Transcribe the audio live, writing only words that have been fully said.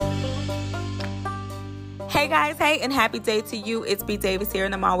Hey guys, hey, and happy day to you. It's B Davis here,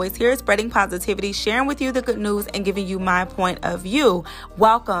 and I'm always here spreading positivity, sharing with you the good news, and giving you my point of view.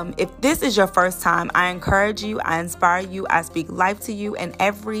 Welcome. If this is your first time, I encourage you, I inspire you, I speak life to you, and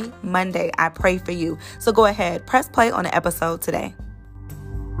every Monday I pray for you. So go ahead, press play on the episode today.